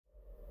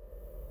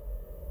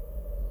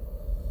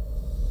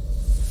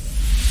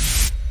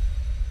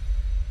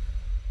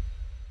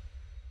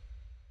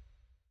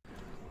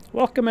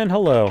Welcome and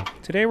hello.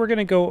 Today we're going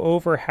to go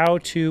over how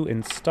to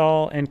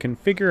install and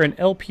configure an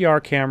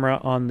LPR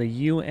camera on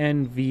the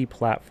UNV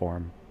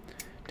platform.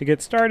 To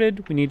get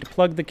started, we need to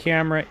plug the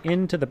camera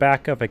into the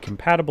back of a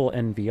compatible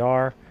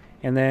NVR,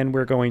 and then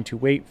we're going to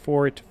wait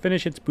for it to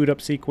finish its boot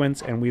up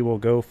sequence, and we will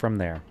go from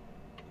there.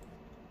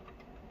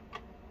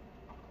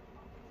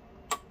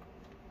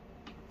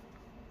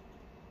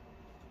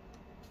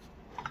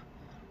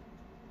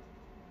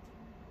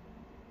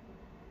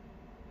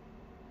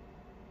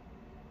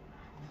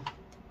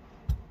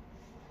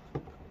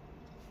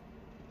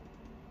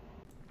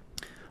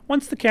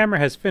 Once the camera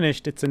has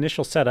finished its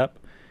initial setup,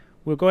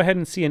 we'll go ahead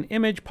and see an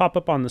image pop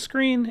up on the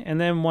screen,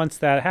 and then once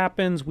that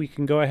happens, we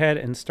can go ahead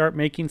and start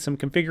making some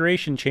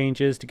configuration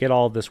changes to get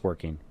all of this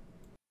working.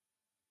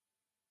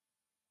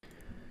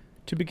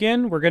 To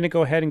begin, we're going to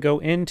go ahead and go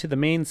into the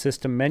main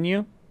system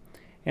menu,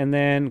 and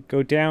then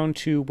go down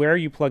to where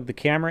you plug the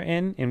camera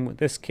in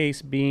this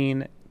case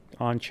being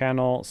on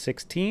channel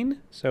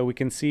 16, so we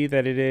can see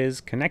that it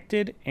is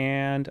connected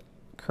and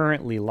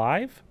currently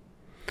live.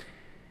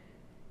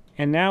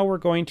 And now we're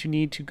going to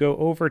need to go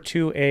over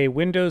to a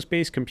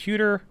Windows-based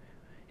computer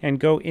and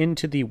go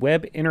into the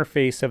web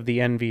interface of the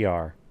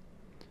NVR.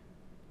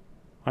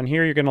 On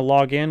here, you're going to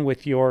log in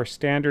with your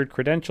standard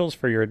credentials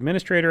for your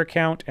administrator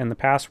account and the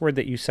password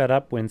that you set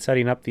up when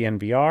setting up the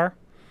NVR.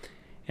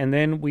 And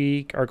then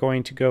we are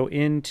going to go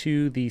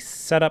into the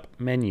Setup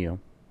menu.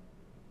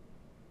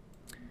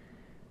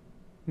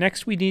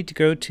 Next, we need to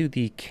go to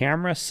the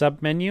Camera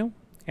submenu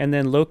and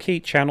then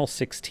locate channel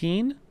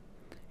 16.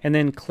 And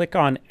then click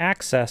on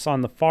Access on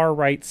the far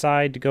right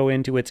side to go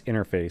into its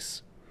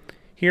interface.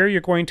 Here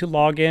you're going to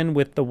log in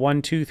with the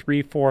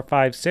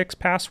 123456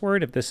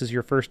 password if this is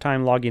your first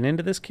time logging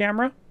into this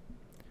camera.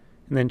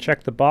 And then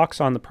check the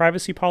box on the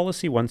privacy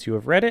policy once you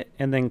have read it,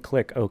 and then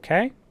click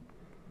OK.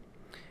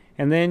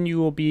 And then you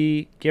will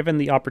be given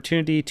the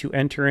opportunity to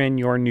enter in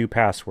your new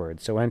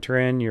password. So enter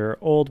in your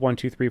old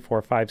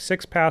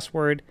 123456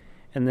 password,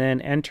 and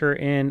then enter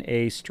in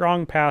a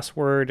strong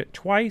password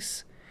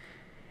twice.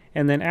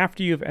 And then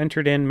after you've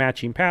entered in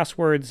matching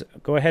passwords,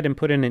 go ahead and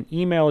put in an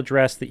email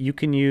address that you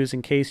can use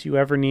in case you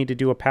ever need to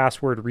do a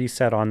password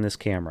reset on this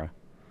camera.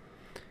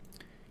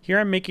 Here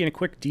I'm making a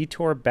quick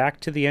detour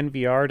back to the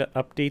NVR to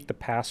update the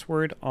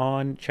password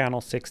on channel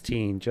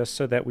 16, just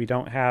so that we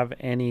don't have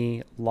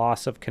any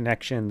loss of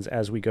connections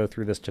as we go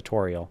through this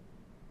tutorial.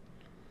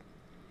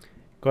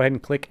 Go ahead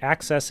and click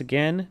Access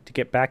again to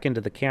get back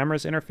into the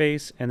camera's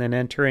interface, and then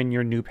enter in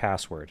your new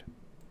password.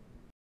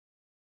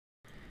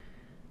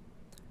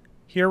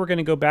 Here we're going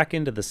to go back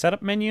into the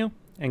Setup menu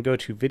and go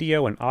to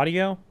Video and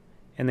Audio,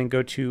 and then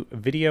go to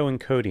Video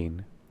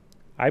Encoding.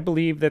 I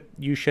believe that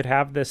you should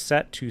have this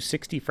set to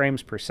 60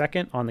 frames per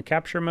second on the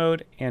capture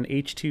mode and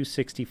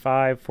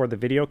H.265 for the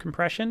video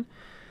compression,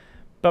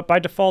 but by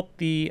default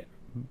the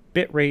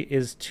bitrate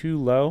is too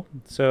low,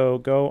 so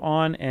go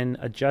on and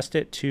adjust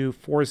it to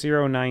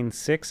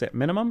 4096 at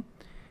minimum,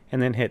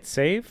 and then hit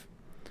Save.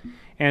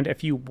 And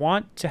if you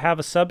want to have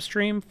a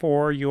substream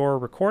for your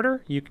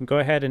recorder, you can go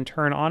ahead and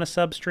turn on a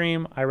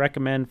substream. I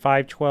recommend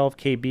 512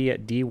 KB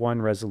at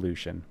D1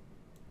 resolution.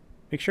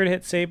 Make sure to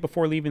hit save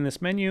before leaving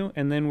this menu,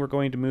 and then we're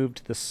going to move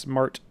to the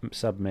Smart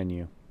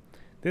submenu.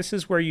 This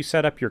is where you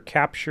set up your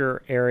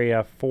capture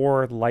area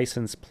for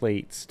license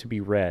plates to be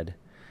read.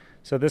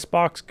 So this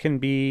box can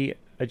be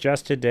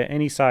adjusted to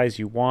any size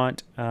you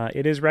want.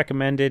 It is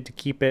recommended to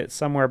keep it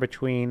somewhere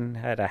between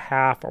at a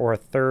half or a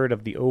third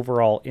of the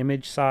overall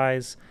image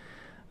size.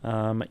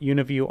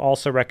 Uniview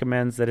also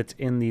recommends that it's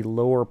in the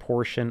lower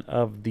portion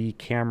of the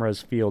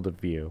camera's field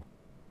of view.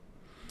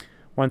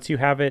 Once you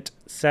have it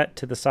set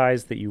to the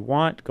size that you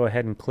want, go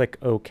ahead and click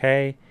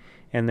OK,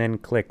 and then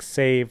click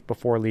Save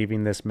before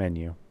leaving this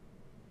menu.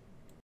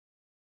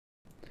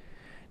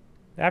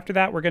 After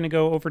that, we're going to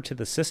go over to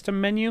the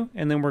System menu,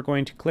 and then we're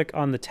going to click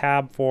on the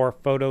tab for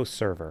Photo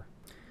Server.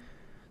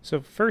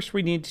 So first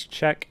we need to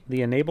check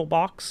the Enable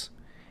box,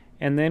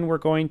 and then we're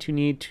going to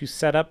need to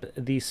set up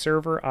the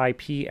server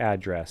IP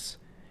address.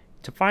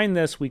 To find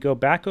this, we go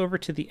back over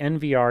to the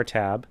NVR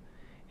tab,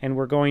 and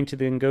we're going to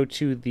then go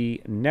to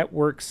the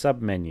Network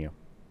submenu.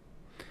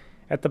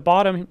 At the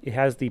bottom, it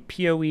has the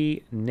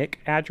PoE NIC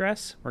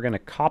address. We're going to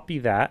copy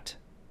that,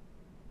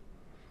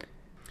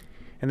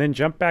 and then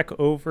jump back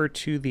over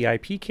to the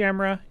IP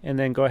camera, and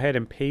then go ahead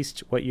and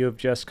paste what you have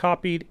just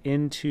copied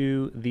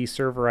into the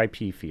server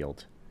IP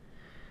field.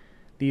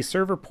 The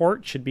server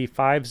port should be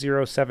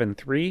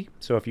 5073,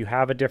 so if you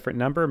have a different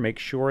number, make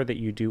sure that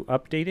you do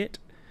update it.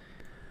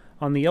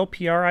 On the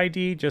LPR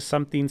ID, just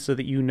something so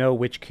that you know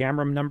which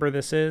camera number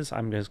this is,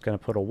 I'm just going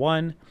to put a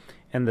 1,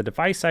 and the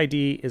device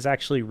ID is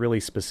actually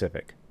really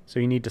specific. So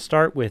you need to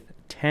start with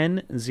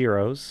 10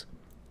 zeros.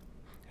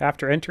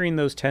 After entering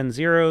those 10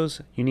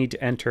 zeros, you need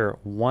to enter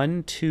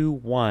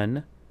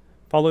 121,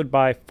 followed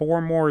by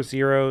 4 more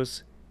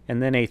zeros, and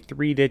then a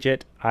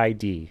 3-digit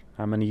ID.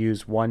 I'm going to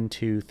use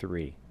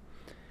 123.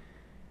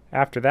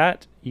 After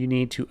that, you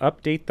need to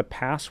update the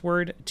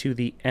password to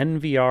the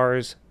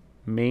NVR's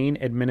main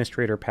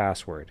administrator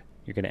password.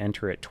 You're going to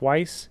enter it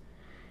twice,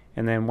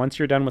 And then once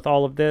you're done with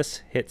all of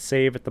this, hit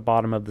save at the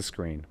bottom of the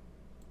screen.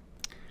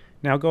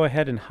 Now go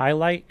ahead and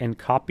highlight and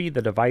copy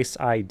the device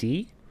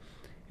ID,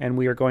 and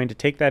we are going to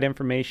take that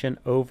information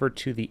over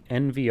to the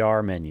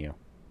NVR menu.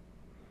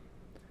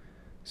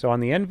 So on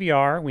the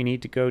NVR, we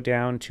need to go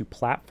down to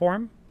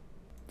Platform,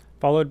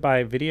 followed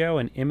by Video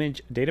and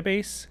Image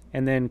Database,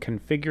 and then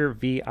Configure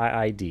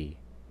VIID.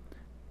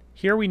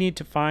 Here we need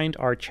to find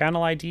our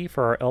channel ID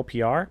for our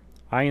LPR.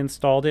 I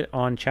installed it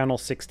on channel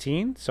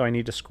 16, so I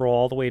need to scroll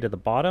all the way to the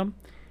bottom,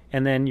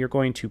 and then you're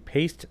going to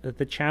paste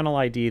the channel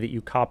ID that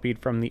you copied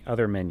from the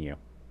other menu.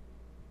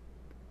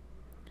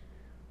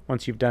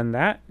 Once you've done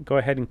that, go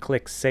ahead and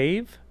click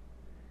Save,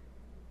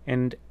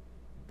 and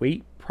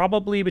wait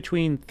probably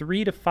between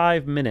 3 to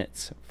 5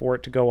 minutes for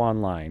it to go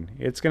online.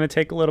 It's going to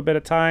take a little bit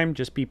of time,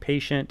 just be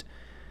patient.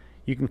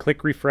 You can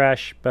click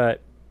refresh,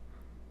 but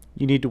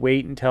you need to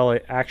wait until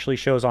it actually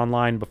shows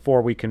online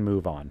before we can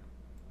move on.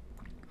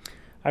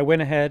 I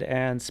went ahead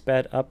and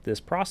sped up this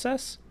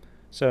process,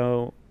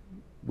 so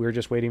we're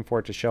just waiting for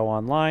it to show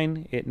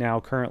online. It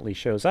now currently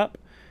shows up,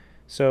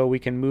 so we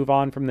can move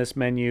on from this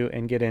menu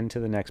and get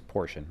into the next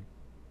portion.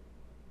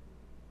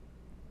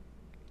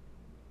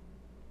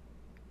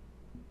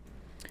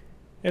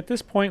 At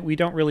this point, we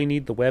don't really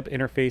need the web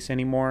interface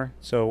anymore,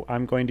 so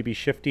I'm going to be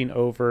shifting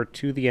over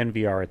to the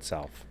NVR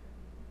itself.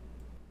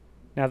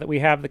 Now that we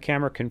have the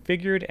camera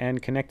configured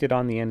and connected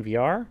on the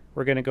NVR,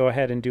 we're going to go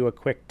ahead and do a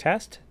quick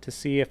test to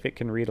see if it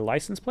can read a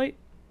license plate.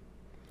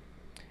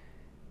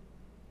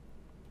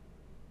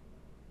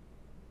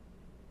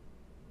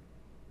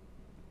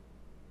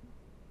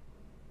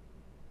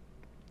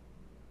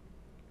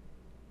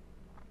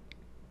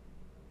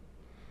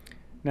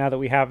 Now that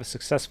we have a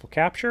successful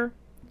capture,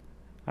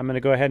 I'm going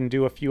to go ahead and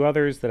do a few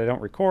others that I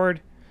don't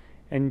record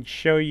and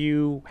show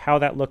you how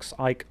that looks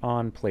like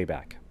on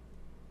Playback.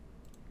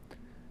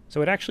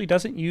 So it actually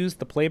doesn't use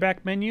the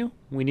Playback menu.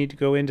 We need to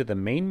go into the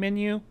main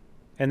menu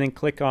and then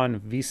click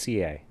on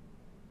VCA.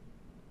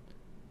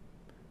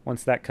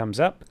 Once that comes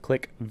up,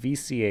 click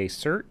VCA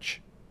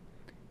Search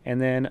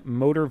and then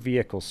Motor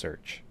Vehicle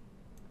Search.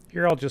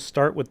 Here I'll just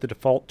start with the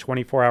default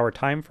 24-hour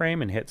time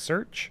frame and hit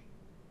Search.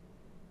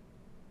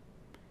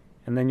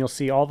 And then you'll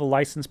see all the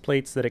license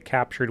plates that it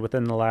captured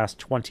within the last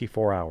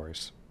 24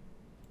 hours.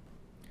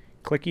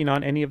 Clicking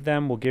on any of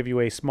them will give you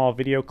a small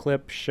video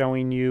clip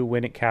showing you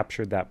when it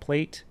captured that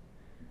plate.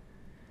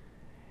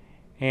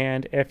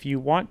 And if you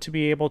want to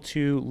be able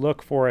to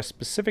look for a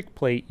specific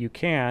plate, you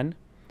can.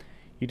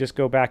 You just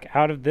go back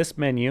out of this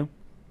menu,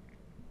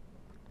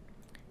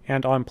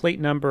 and on plate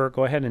number,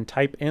 go ahead and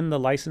type in the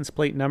license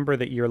plate number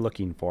that you're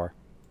looking for.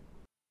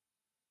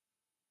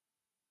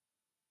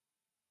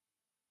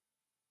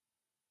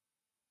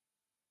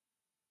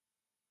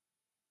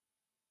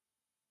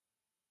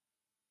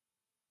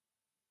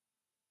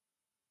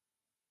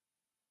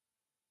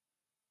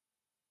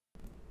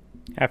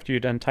 After you're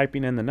done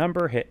typing in the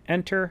number, hit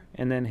enter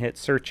and then hit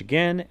search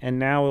again, and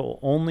now it will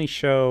only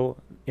show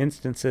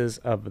instances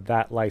of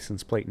that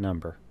license plate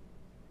number.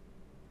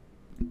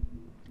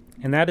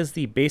 And that is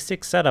the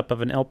basic setup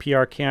of an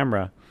LPR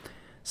camera.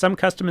 Some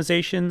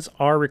customizations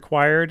are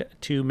required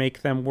to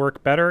make them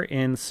work better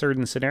in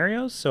certain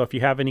scenarios, so if you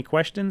have any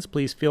questions,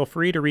 please feel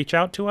free to reach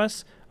out to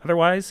us.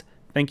 Otherwise,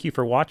 thank you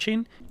for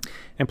watching,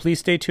 and please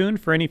stay tuned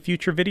for any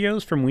future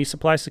videos from We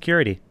Supply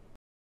Security.